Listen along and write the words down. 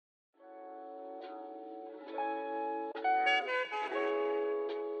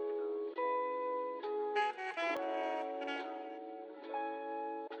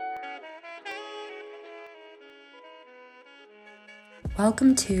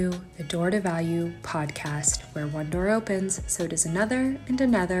Welcome to the Door to Value podcast, where one door opens, so does another, and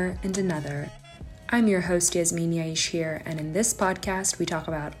another, and another. I'm your host, Yasmin Yaish here, and in this podcast, we talk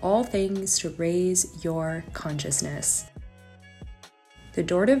about all things to raise your consciousness. The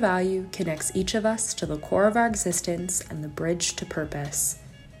Door to Value connects each of us to the core of our existence and the bridge to purpose.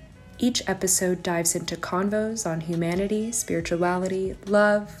 Each episode dives into convos on humanity, spirituality,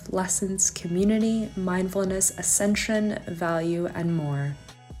 love, lessons, community, mindfulness, ascension, value, and more.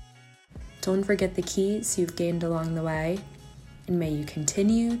 Don't forget the keys you've gained along the way, and may you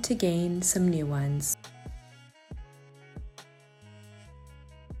continue to gain some new ones.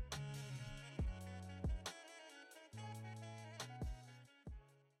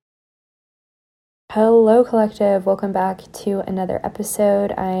 Hello, collective. Welcome back to another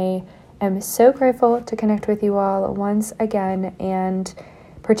episode. I am so grateful to connect with you all once again, and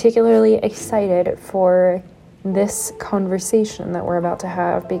particularly excited for this conversation that we're about to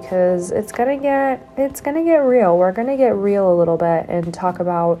have, because it's gonna get real. We're gonna get real a little bit and talk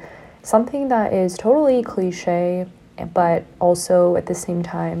about something that is totally cliche, but also at the same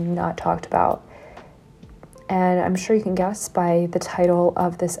time not talked about. And I'm sure you can guess by the title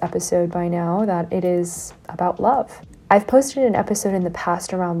of this episode by now that it is about love. I've posted an episode in the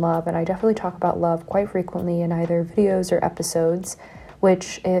past around love, and I definitely talk about love quite frequently in either videos or episodes,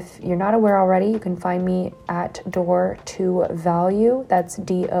 which, if you're not aware already, you can find me at Door to Value. That's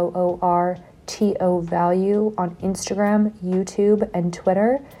DOORTO Value on Instagram, YouTube, and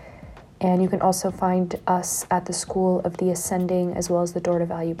Twitter. And you can also find us at the School of the Ascending, as well as the Door to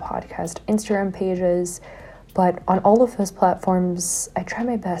Value podcast Instagram pages. But on all of those platforms, I try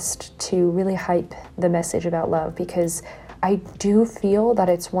my best to really hype the message about love, because I do feel that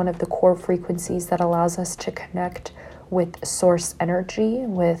it's one of the core frequencies that allows us to connect with source energy,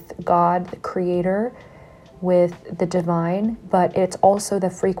 with God, the creator, with the divine. But it's also the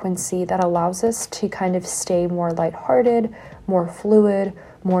frequency that allows us to kind of stay more lighthearted, more fluid,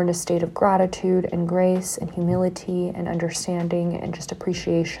 more in a state of gratitude and grace and humility and understanding and just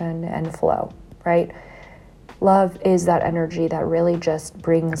appreciation and flow, right? Love is that energy that really just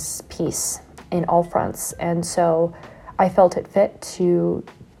brings peace in all fronts. And so I felt it fit to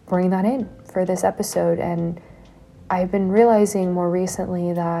bring that in for this episode. And I've been realizing more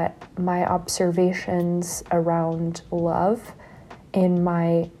recently that my observations around love in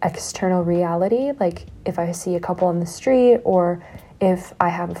my external reality, like if I see a couple on the street, or if I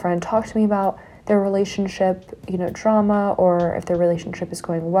have a friend talk to me about their relationship, drama, or if their relationship is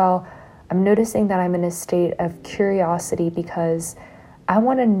going well, I'm noticing that I'm in a state of curiosity, because I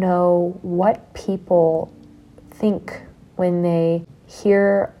want to know what people think when they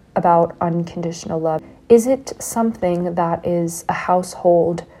hear about unconditional love. Is it something that is a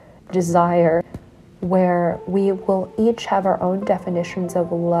household desire where we will each have our own definitions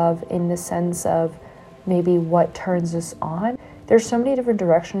of love in the sense of maybe what turns us on? There's so many different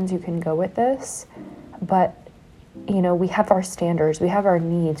directions you can go with this, but we have our standards, we have our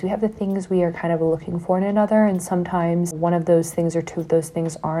needs, we have the things we are kind of looking for in another, and sometimes one of those things or two of those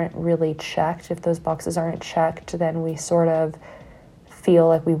things aren't really checked. If those boxes aren't checked, then we sort of feel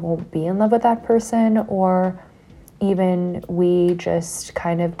like we won't be in love with that person, or even we just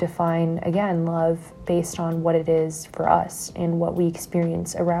kind of define, again, love based on what it is for us and what we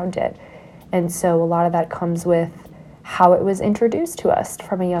experience around it. And so a lot of that comes with how it was introduced to us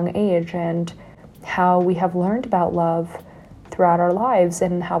from a young age, and how we have learned about love throughout our lives,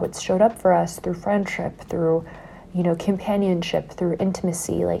 and how it's showed up for us through friendship, through, companionship, through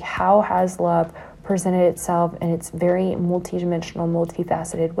intimacy. Like, how has love presented itself in its very multidimensional,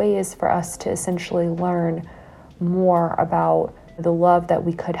 multifaceted ways for us to essentially learn more about the love that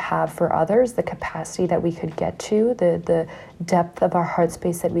we could have for others, the capacity that we could get to, the depth of our heart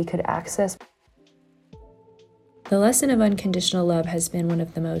space that we could access. The lesson of unconditional love has been one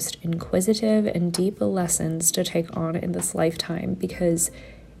of the most inquisitive and deep lessons to take on in this lifetime, because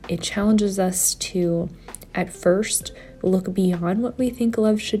it challenges us to, at first, look beyond what we think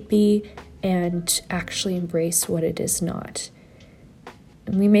love should be and actually embrace what it is not.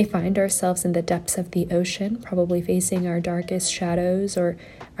 And we may find ourselves in the depths of the ocean, probably facing our darkest shadows or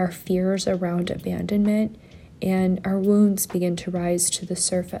our fears around abandonment, and our wounds begin to rise to the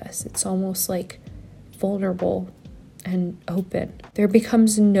surface. It's almost like vulnerable and open. There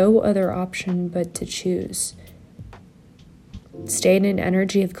becomes no other option but to choose. Stay in an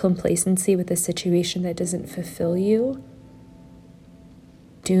energy of complacency with a situation that doesn't fulfill you,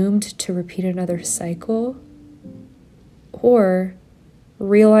 doomed to repeat another cycle, or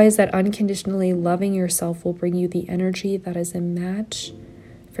realize that unconditionally loving yourself will bring you the energy that is a match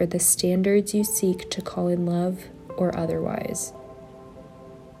for the standards you seek to call in love or otherwise.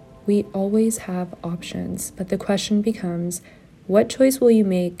 We always have options, but the question becomes, what choice will you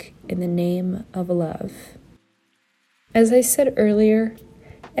make in the name of love? As I said earlier,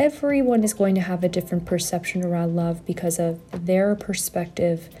 everyone is going to have a different perception around love because of their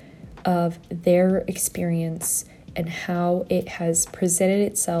perspective of their experience and how it has presented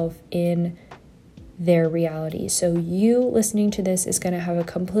itself in their reality. So you listening to this is going to have a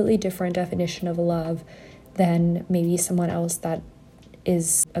completely different definition of love than maybe someone else that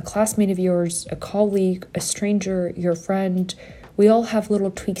is a classmate of yours, a colleague, a stranger, your friend. We all have little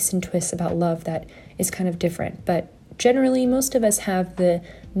tweaks and twists about love that is kind of different, but generally most of us have the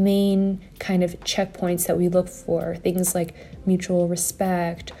main kind of checkpoints that we look for, things like mutual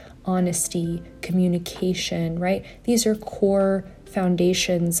respect, honesty, communication, right? These are core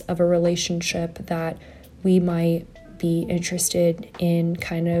foundations of a relationship that we might be interested in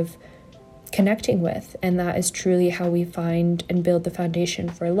kind of connecting with, and that is truly how we find and build the foundation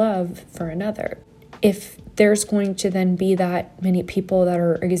for love for another. If there's going to then be that many people that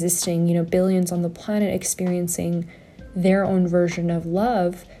are existing, billions on the planet experiencing their own version of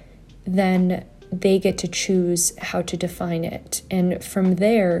love, then they get to choose how to define it. And from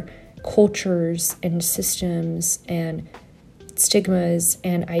there, cultures and systems and stigmas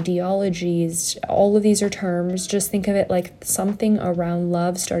and ideologies, all of these are terms. Just think of it like something around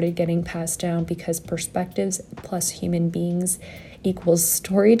love started getting passed down because perspectives plus human beings equals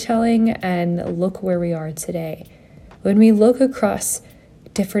storytelling, and look where we are today. When we look across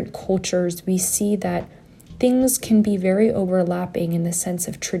different cultures, we see that things can be very overlapping in the sense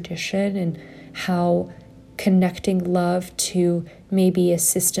of tradition and how connecting love to maybe a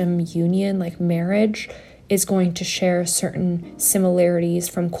system union like marriage is going to share certain similarities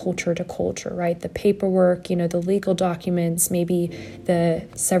from culture to culture, right? The paperwork, the legal documents, maybe the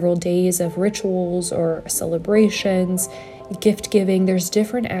several days of rituals or celebrations, gift giving. There's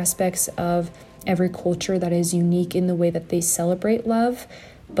different aspects of every culture that is unique in the way that they celebrate love.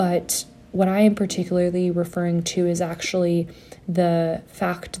 But what I am particularly referring to is actually the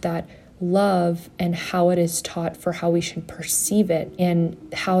fact that love and how it is taught for how we should perceive it and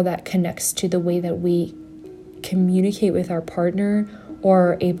how that connects to the way that we communicate with our partner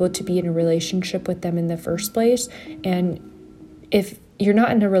or are able to be in a relationship with them in the first place. And if you're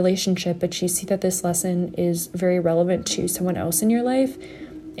not in a relationship, but you see that this lesson is very relevant to someone else in your life,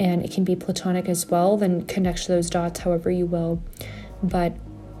 and it can be platonic as well, then connect those dots however you will. But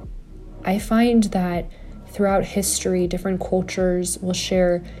I find that throughout history, different cultures will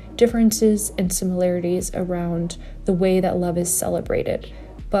share differences and similarities around the way that love is celebrated.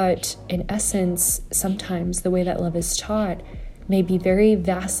 But in essence, sometimes the way that love is taught may be very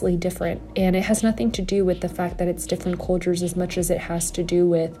vastly different. And it has nothing to do with the fact that it's different cultures as much as it has to do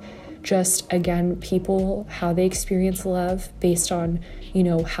with just, again, people, how they experience love based on,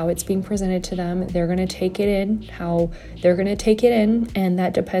 how it's being presented to them. They're going to take it in, how they're going to take it in. And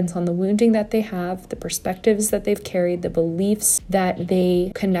that depends on the wounding that they have, the perspectives that they've carried, the beliefs that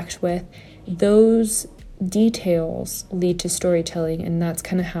they connect with. Those details lead to storytelling, and that's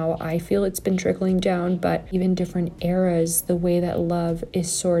kind of how I feel it's been trickling down. But even different eras, the way that love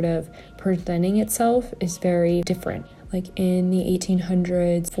is sort of presenting itself is very different. Like in the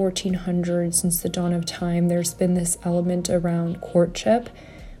 1800s, 1400s, since the dawn of time, there's been this element around courtship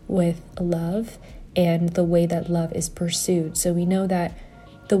with love and the way that love is pursued. So we know that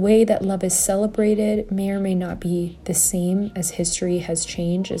the way that love is celebrated may or may not be the same as history has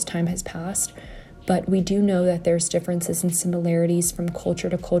changed, as time has passed. But we do know that there's differences and similarities from culture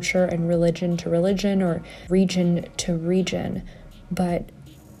to culture and religion to religion or region to region. But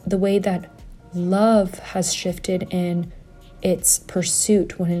the way that love has shifted in its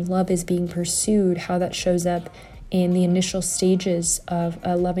pursuit, when love is being pursued, how that shows up in the initial stages of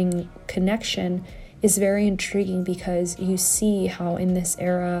a loving connection is very intriguing, because you see how in this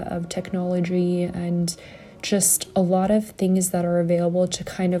era of technology and just a lot of things that are available to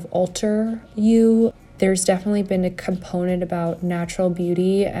kind of alter you, there's definitely been a component about natural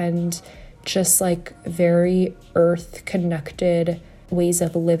beauty and just like very earth connected ways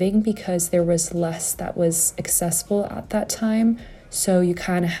of living, because there was less that was accessible at that time. So you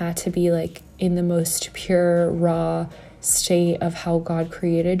kind of had to be like in the most pure, raw state of how God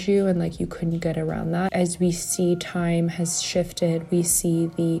created you, and like you couldn't get around that. As we see time has shifted, we see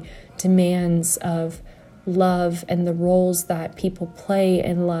the demands of love and the roles that people play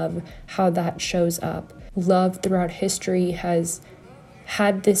in love, how that shows up. Love throughout history has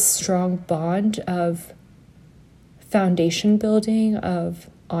had this strong bond of foundation building, of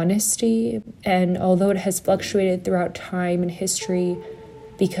honesty, and although it has fluctuated throughout time and history,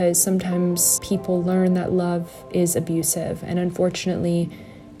 because sometimes people learn that love is abusive, and unfortunately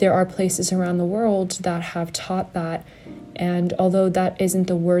there are places around the world that have taught that. And although that isn't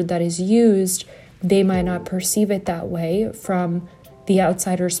the word that is used, they might not perceive it that way. From the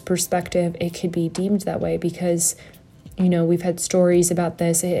outsider's perspective, it could be deemed that way because, we've had stories about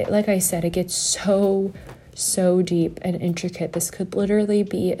this. Like I said, it gets so deep and intricate. This could literally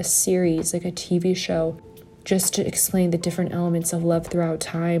be a series, like a TV show, just to explain the different elements of love throughout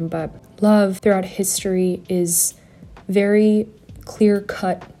time. But love throughout history is very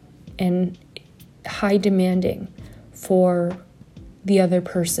clear-cut and high demanding for the other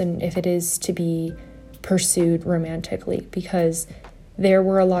person if it is to be pursued romantically, because there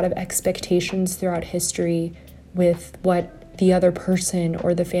were a lot of expectations throughout history with what the other person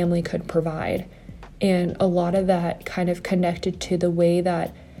or the family could provide. And a lot of that kind of connected to the way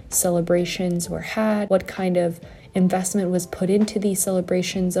that celebrations were had, what kind of investment was put into these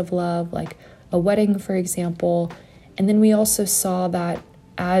celebrations of love, like a wedding, for example. And then we also saw that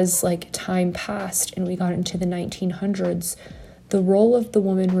as time passed and we got into the 1900s, the role of the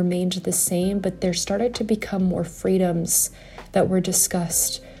woman remained the same, but there started to become more freedoms that were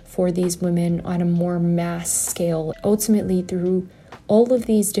discussed for these women on a more mass scale. Ultimately, through all of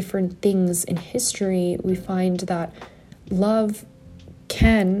these different things in history, we find that love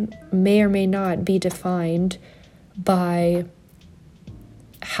may or may not be defined by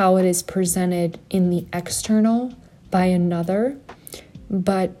how it is presented in the external by another,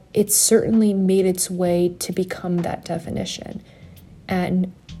 but it certainly made its way to become that definition.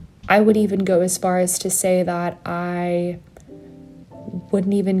 And I would even go as far as to say that I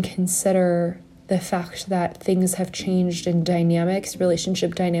wouldn't even consider the fact that things have changed in dynamics,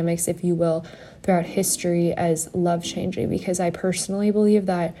 relationship dynamics, if you will, throughout history as love changing, because I personally believe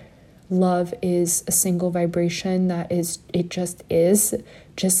that love is a single vibration it just is,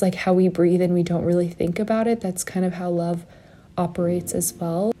 just like how we breathe and we don't really think about it. That's kind of how love operates as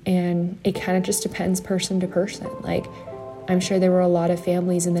well. And it kind of just depends person to person. I'm sure there were a lot of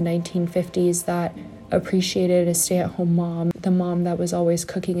families in the 1950s that appreciated a stay-at-home mom, the mom that was always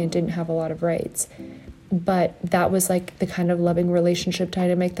cooking and didn't have a lot of rights. But that was the kind of loving relationship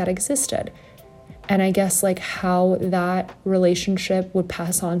dynamic that existed. And I guess how that relationship would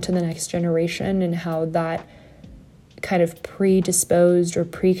pass on to the next generation and how that kind of predisposed or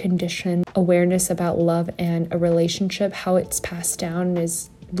preconditioned awareness about love and a relationship, how it's passed down is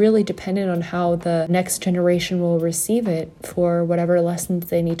really dependent on how the next generation will receive it for whatever lessons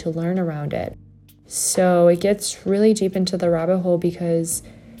they need to learn around it. So it gets really deep into the rabbit hole, because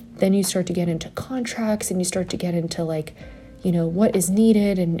then you start to get into contracts and you start to get into what is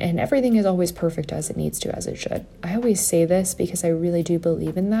needed, and everything is always perfect as it needs to, as it should. I always say this because I really do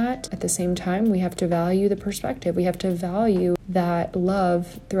believe in that. At the same time, we have to value the perspective. We have to value that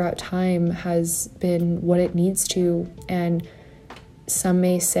love throughout time has been what it needs to. And some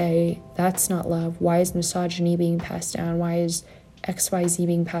may say, that's not love. Why is misogyny being passed down? Why is XYZ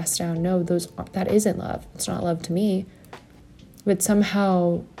being passed down? No, that isn't love. It's not love to me. But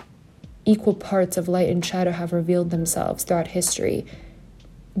somehow equal parts of light and shadow have revealed themselves throughout history.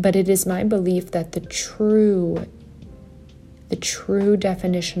 But it is my belief that the true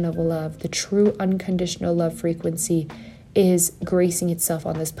definition of love, the true unconditional love frequency, is gracing itself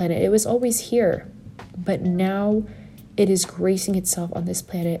on this planet. It was always here, but now it is gracing itself on this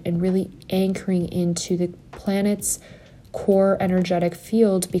planet and really anchoring into the planet's core energetic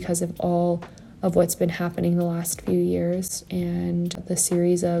field because of all of what's been happening the last few years and the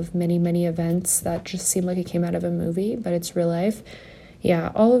series of many events that just seem like it came out of a movie, but it's real life.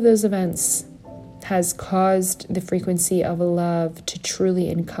 Yeah, all of those events has caused the frequency of love to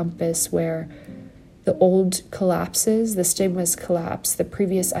truly encompass where the old collapses, the stigmas collapse, the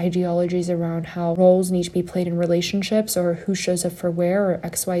previous ideologies around how roles need to be played in relationships or who shows up for where or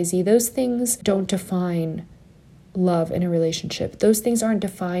XYZ, those things don't define love in a relationship. Those things aren't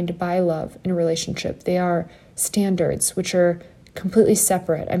defined by love in a relationship. They are standards, which are completely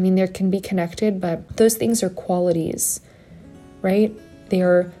separate. I mean, they can be connected, but those things are qualities, right? They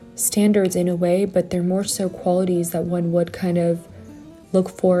are standards in a way, but they're more so qualities that one would kind of look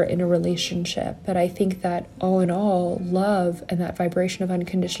for in a relationship. But I think that all in all, love and that vibration of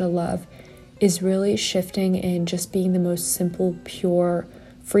unconditional love is really shifting and just being the most simple, pure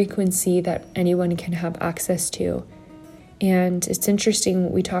frequency that anyone can have access to. And it's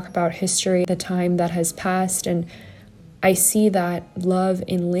interesting, we talk about history, the time that has passed, and I see that love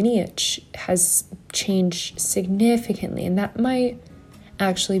in lineage has changed significantly, and that might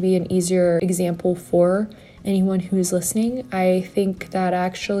actually be an easier example for anyone who's listening. I think that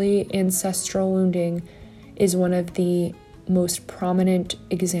actually ancestral wounding is one of the most prominent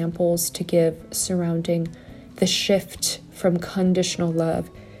examples to give surrounding the shift from conditional love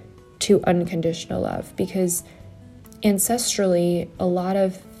to unconditional love, because ancestrally, a lot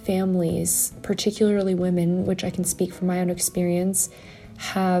of families, particularly women, which I can speak from my own experience,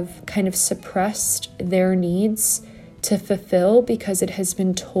 have kind of suppressed their needs to fulfill because it has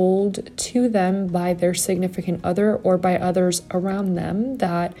been told to them by their significant other or by others around them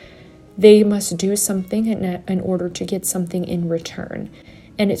that they must do something in order to get something in return.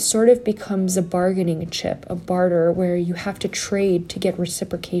 And it sort of becomes a bargaining chip, a barter, where you have to trade to get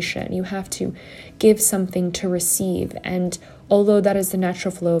reciprocation. You have to give something to receive. And although that is the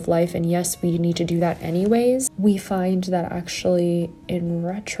natural flow of life, and yes, we need to do that anyways, we find that actually in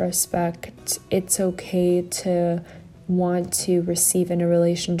retrospect, it's okay to want to receive in a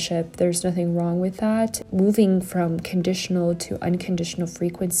relationship. There's nothing wrong with that. Moving from conditional to unconditional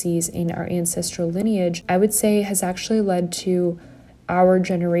frequencies in our ancestral lineage, I would say has actually led to our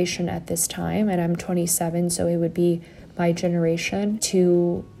generation at this time, and I'm 27, so it would be my generation,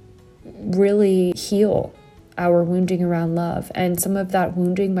 to really heal our wounding around love. And some of that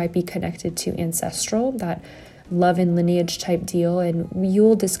wounding might be connected to ancestral, that love and lineage type deal, and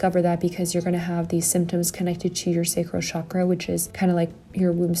you'll discover that because you're going to have these symptoms connected to your sacral chakra, which is kind of like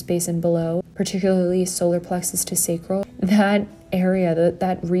your womb space and below, particularly solar plexus to sacral. That area,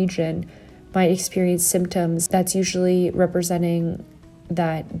 that region might experience symptoms that's usually representing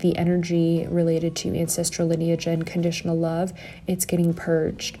that the energy related to ancestral lineage and conditional love, it's getting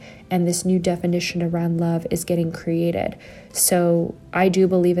purged, and this new definition around love is getting created. So I do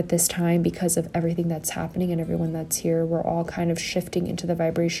believe at this time, because of everything that's happening and everyone that's here, we're all kind of shifting into the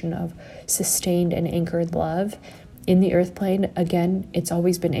vibration of sustained and anchored love. In the earth plane, again, it's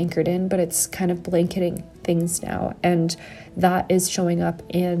always been anchored in, but it's kind of blanketing things now. And that is showing up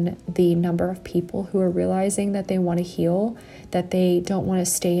in the number of people who are realizing that they want to heal, that they don't want to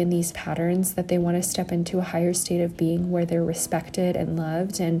stay in these patterns, that they want to step into a higher state of being where they're respected and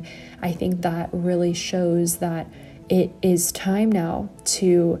loved. And I think that really shows that it is time now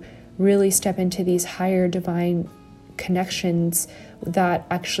to really step into these higher divine connections that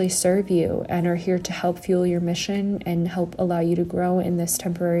actually serve you and are here to help fuel your mission and help allow you to grow in this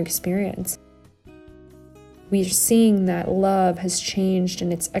temporary experience. We're seeing that love has changed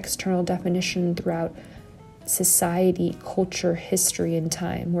in its external definition throughout society, culture, history, and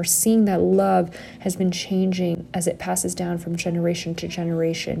time. We're seeing that love has been changing as it passes down from generation to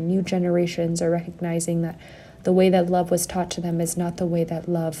generation. New generations are recognizing that the way that love was taught to them is not the way that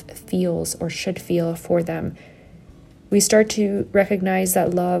love feels or should feel for them. We start to recognize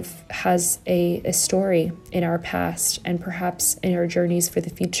that love has a story in our past and perhaps in our journeys for the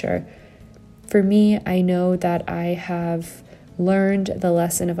future. For me, I know that I have learned the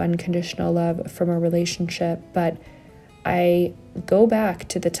lesson of unconditional love from a relationship, but I go back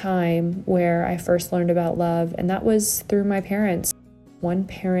to the time where I first learned about love, and that was through my parents. One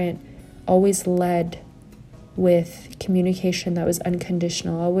parent always led with communication that was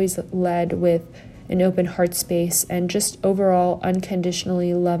unconditional, always led with an open heart space and just overall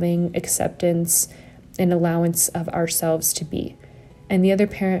unconditionally loving acceptance and allowance of ourselves to be. And the other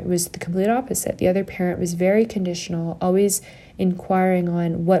parent was the complete opposite. The other parent was very conditional, always inquiring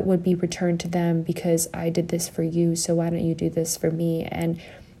on what would be returned to them because I did this for you, so why don't you do this for me? And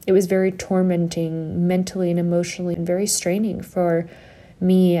it was very tormenting mentally and emotionally and very straining for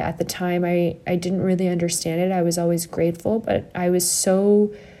me at the time. I didn't really understand it. I was always grateful, but I was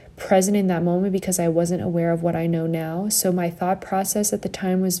so present in that moment because I wasn't aware of what I know now. So my thought process at the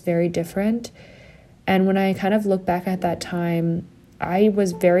time was very different. And when I kind of look back at that time, I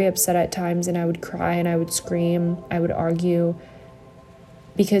was very upset at times, and I would cry and I would scream, I would argue,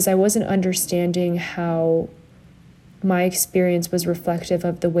 because I wasn't understanding how my experience was reflective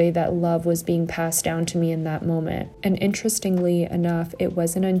of the way that love was being passed down to me in that moment. And interestingly enough, it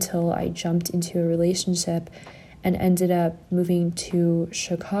wasn't until I jumped into a relationship and ended up moving to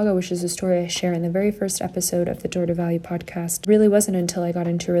Chicago, which is a story I share in the very first episode of the Door to Value podcast. It really wasn't until I got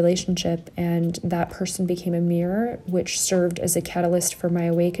into a relationship and that person became a mirror, which served as a catalyst for my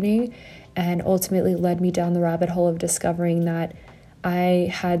awakening and ultimately led me down the rabbit hole of discovering that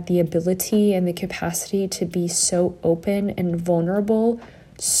I had the ability and the capacity to be so open and vulnerable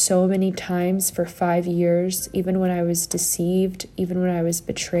so many times for 5 years, even when I was deceived, even when I was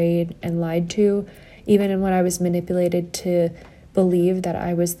betrayed and lied to, even when I was manipulated to believe that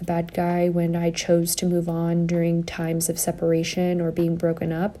I was the bad guy when I chose to move on during times of separation or being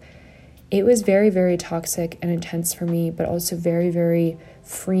broken up. It was very, very toxic and intense for me, but also very, very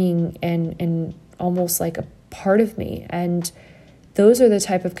freeing and almost like a part of me. And those are the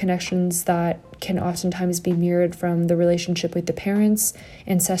type of connections that can oftentimes be mirrored from the relationship with the parents,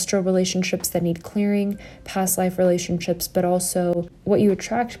 ancestral relationships that need clearing, past life relationships, but also what you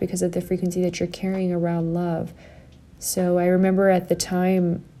attract because of the frequency that you're carrying around love. So I remember at the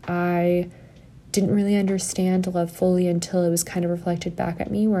time, I didn't really understand love fully until it was kind of reflected back at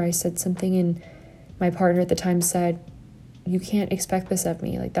me, where I said something and my partner at the time said, "You can't expect this of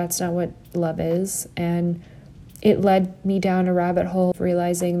me. Like, that's not what love is." And it led me down a rabbit hole of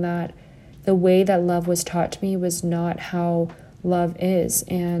realizing that the way that love was taught to me was not how love is,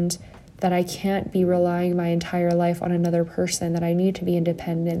 and that I can't be relying my entire life on another person, that I need to be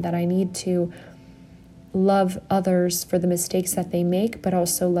independent, that I need to love others for the mistakes that they make, but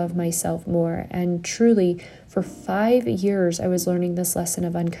also love myself more. And truly, for 5 years, I was learning this lesson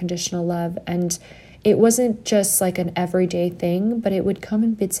of unconditional love, and it wasn't just like an everyday thing, but it would come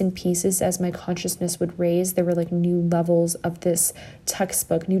in bits and pieces as my consciousness would raise. There were like new levels of this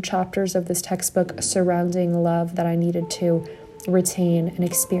textbook, new chapters of this textbook surrounding love that I needed to retain and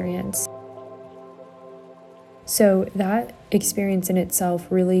experience. So that experience in itself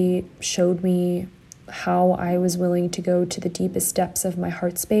really showed me how I was willing to go to the deepest depths of my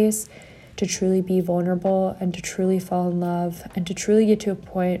heart space, to truly be vulnerable and to truly fall in love and to truly get to a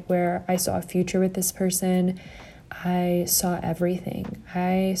point where I saw a future with this person. I saw everything.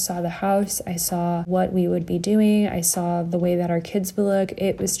 I saw the house. I saw what we would be doing. I saw the way that our kids would look.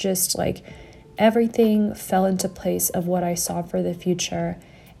 It was just like everything fell into place of what I saw for the future.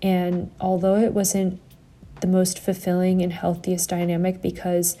 And although it wasn't the most fulfilling and healthiest dynamic,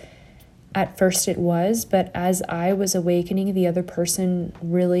 because at first it was, but as I was awakening, the other person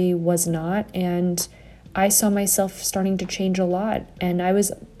really was not. And I saw myself starting to change a lot, and I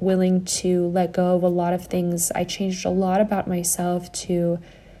was willing to let go of a lot of things. I changed a lot about myself to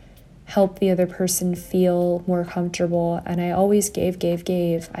help the other person feel more comfortable. And I always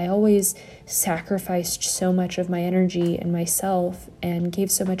gave. I always sacrificed so much of my energy and myself and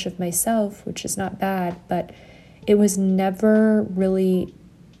gave so much of myself, which is not bad, but it was never really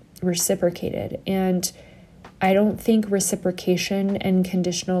reciprocated. And I don't think reciprocation and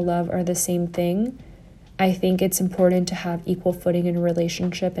conditional love are the same thing. I think it's important to have equal footing in a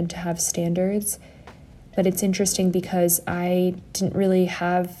relationship and to have standards. But it's interesting because I didn't really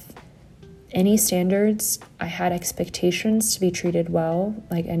have any standards. I had expectations to be treated well,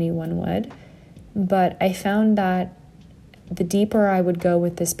 like anyone would. But I found that the deeper I would go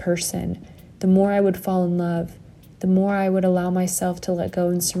with this person, the more I would fall in love, the more I would allow myself to let go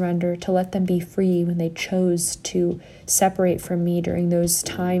and surrender, to let them be free when they chose to separate from me during those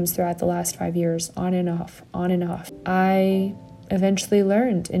times throughout the last 5 years, on and off. I eventually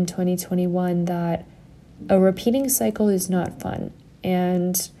learned in 2021 that a repeating cycle is not fun,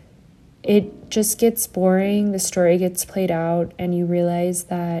 and it just gets boring. The story gets played out, and you realize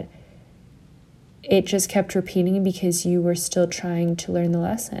that it just kept repeating because you were still trying to learn the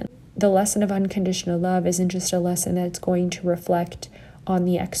lesson. The lesson of unconditional love isn't just a lesson that's going to reflect on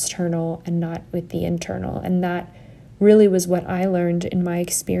the external and not with the internal. And that really was what I learned in my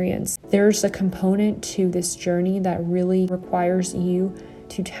experience. There's a component to this journey that really requires you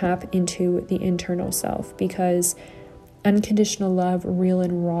to tap into the internal self, because unconditional love, real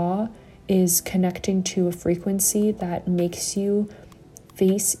and raw, is connecting to a frequency that makes you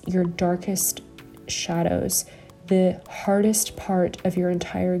face your darkest shadows, the hardest part of your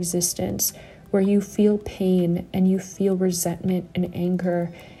entire existence, where you feel pain and you feel resentment and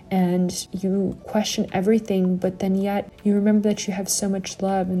anger and you question everything, but then yet you remember that you have so much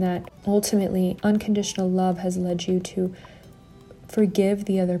love, and that ultimately unconditional love has led you to forgive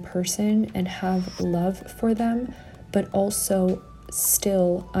the other person and have love for them, but also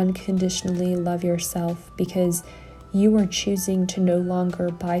still unconditionally love yourself, because you are choosing to no longer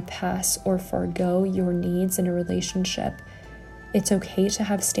bypass or forego your needs in a relationship. It's okay to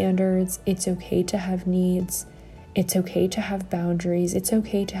have standards. It's okay to have needs. It's okay to have boundaries. It's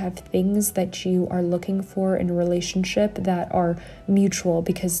okay to have things that you are looking for in a relationship that are mutual,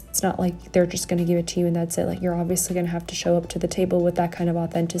 because it's not like they're just going to give it to you and that's it. Like, you're obviously going to have to show up to the table with that kind of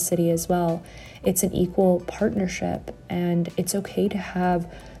authenticity as well. It's an equal partnership, and it's okay to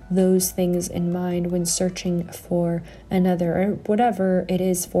have those things in mind when searching for another, or whatever it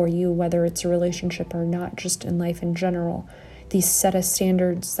is for you, whether it's a relationship or not, just in life in general. These set of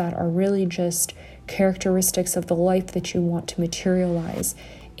standards that are really just characteristics of the life that you want to materialize.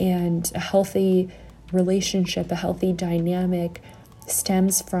 And a healthy relationship, a healthy dynamic,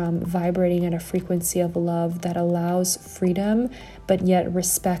 stems from vibrating at a frequency of love that allows freedom, but yet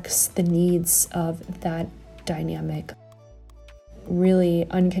respects the needs of that dynamic. really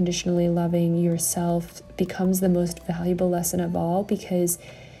unconditionally loving yourself becomes the most valuable lesson of all, because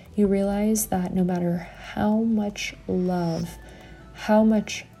you realize that no matter how much love, how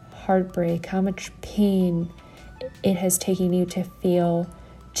much heartbreak, how much pain it has taken you to feel,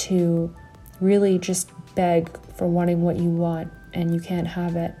 to really just beg for wanting what you want and you can't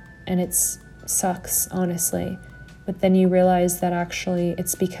have it, and it sucks, honestly. But then you realize that actually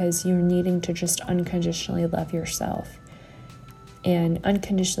it's because you're needing to just unconditionally love yourself. And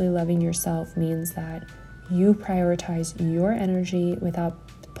unconditionally loving yourself means that you prioritize your energy without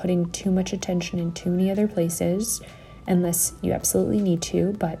putting too much attention in too many other places, unless you absolutely need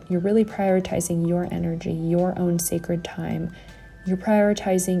to, but you're really prioritizing your energy, your own sacred time. You're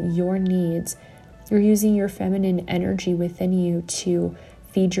prioritizing your needs. You're using your feminine energy within you to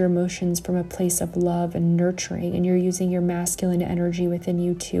feed your emotions from a place of love and nurturing, and you're using your masculine energy within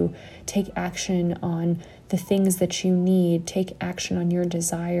you to take action on the things that you need, take action on your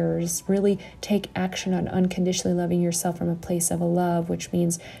desires, really take action on unconditionally loving yourself from a place of love, which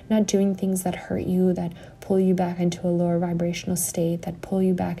means not doing things that hurt you, that pull you back into a lower vibrational state, that pull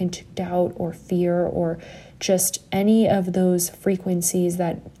you back into doubt or fear, or just any of those frequencies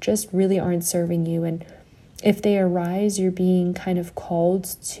that just really aren't serving you. And if they arise, you're being kind of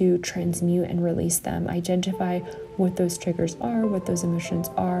called to transmute and release them. Identify what those triggers are, what those emotions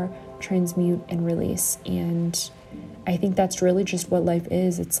are, transmute and release. And I think that's really just what life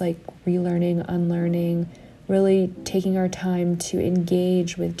is. It's like relearning, unlearning, really taking our time to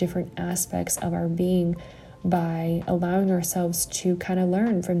engage with different aspects of our being by allowing ourselves to kind of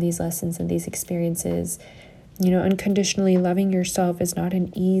learn from these lessons and these experiences. Unconditionally loving yourself is not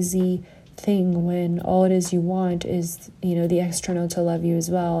an easy thing when all it is you want is, the external to love you as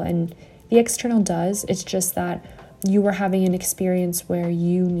well. And the external does. It's just that you are having an experience where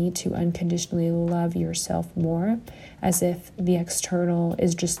you need to unconditionally love yourself more, as if the external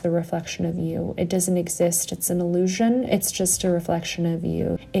is just the reflection of you. It doesn't exist. It's an illusion. It's just a reflection of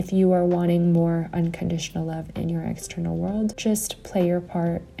you. If you are wanting more unconditional love in your external world, just play your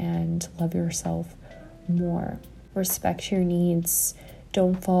part and love yourself more. Respect your needs.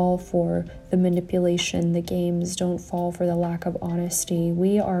 Don't fall for the manipulation, the games. Don't fall for the lack of honesty.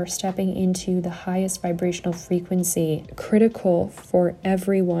 We are stepping into the highest vibrational frequency, critical for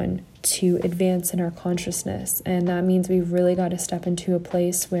everyone to advance in our consciousness. And that means we've really got to step into a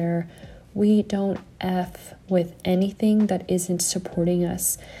place where we don't F with anything that isn't supporting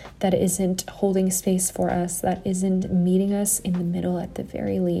us, that isn't holding space for us, that isn't meeting us in the middle at the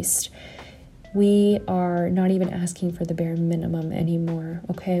very least. We are not even asking for the bare minimum anymore,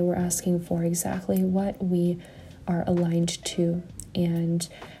 okay? We're asking for exactly what we are aligned to. And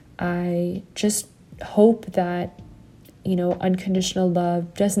I just hope that, unconditional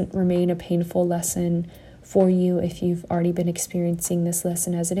love doesn't remain a painful lesson for you if you've already been experiencing this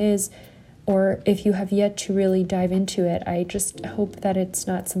lesson as it is, or if you have yet to really dive into it. I just hope that it's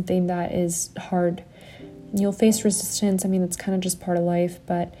not something that is hard. You'll face resistance. It's kind of just part of life,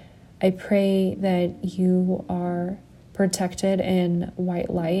 but I pray that you are protected in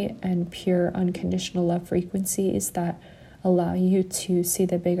white light and pure unconditional love frequencies that allow you to see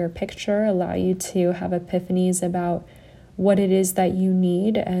the bigger picture, allow you to have epiphanies about what it is that you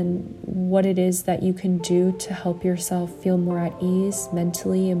need and what it is that you can do to help yourself feel more at ease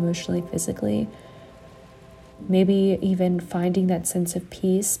mentally, emotionally, physically. Maybe even finding that sense of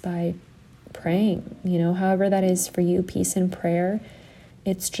peace by praying, however that is for you, peace in prayer.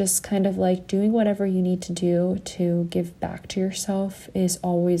 It's just kind of like doing whatever you need to do to give back to yourself is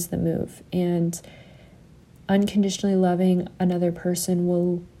always the move. And unconditionally loving another person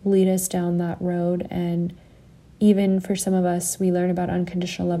will lead us down that road. And even for some of us, we learn about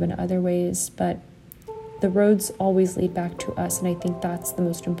unconditional love in other ways, but the roads always lead back to us. And I think that's the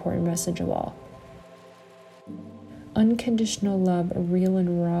most important message of all. Unconditional love, real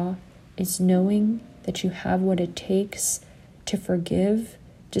and raw, is knowing that you have what it takes to forgive,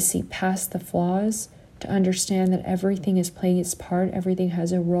 to see past the flaws, to understand that everything is playing its part, everything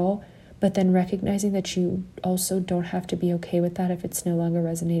has a role, but then recognizing that you also don't have to be okay with that if it's no longer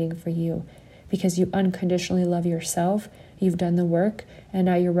resonating for you, because you unconditionally love yourself, you've done the work, and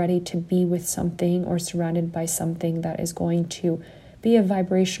now you're ready to be with something or surrounded by something that is going to be a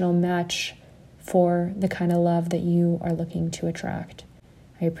vibrational match for the kind of love that you are looking to attract.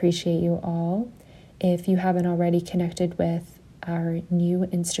 I appreciate you all. If you haven't already connected with our new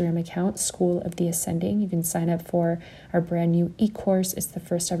Instagram account, School of the Ascending, you can sign up for our brand new e-course. It's the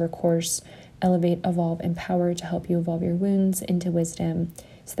first ever course, Elevate, Evolve, Empower, to help you evolve your wounds into wisdom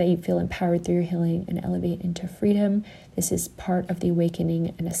so that you feel empowered through your healing and elevate into freedom. This is part of the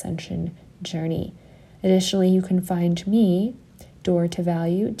awakening and ascension journey. Additionally, you can find me Door to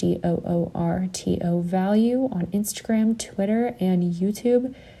Value, DOORTO Value, on Instagram, Twitter, and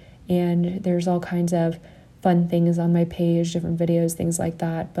YouTube. And there's all kinds of fun things on my page, different videos, things like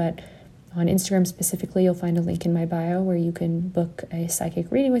that. But on Instagram specifically, you'll find a link in my bio where you can book a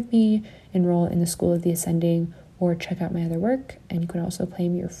psychic reading with me, enroll in the School of the Ascending, or check out my other work. And you can also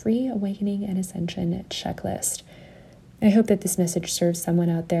claim your free Awakening and Ascension checklist. I hope that this message serves someone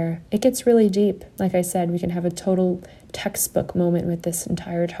out there. It gets really deep. Like I said, we can have a total textbook moment with this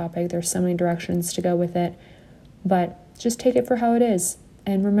entire topic. There's so many directions to go with it. But just take it for how it is.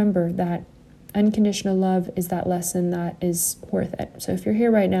 And remember that unconditional love is that lesson that is worth it. So if you're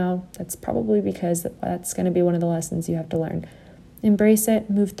here right now, that's probably because that's going to be one of the lessons you have to learn. Embrace it,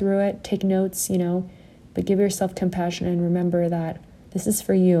 move through it, take notes, but give yourself compassion and remember that this is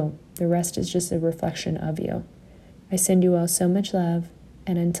for you. The rest is just a reflection of you. I send you all so much love,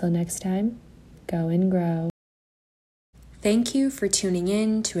 and until next time, go and grow. Thank you for tuning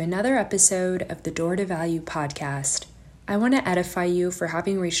in to another episode of the Door to Value podcast. I want to edify you for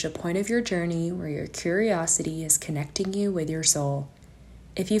having reached a point of your journey where your curiosity is connecting you with your soul.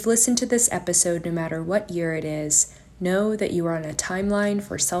 If you've listened to this episode, no matter what year it is, know that you are on a timeline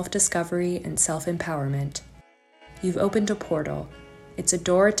for self-discovery and self-empowerment. You've opened a portal. It's a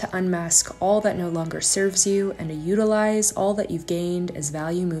door to unmask all that no longer serves you and to utilize all that you've gained as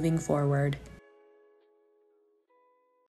value moving forward.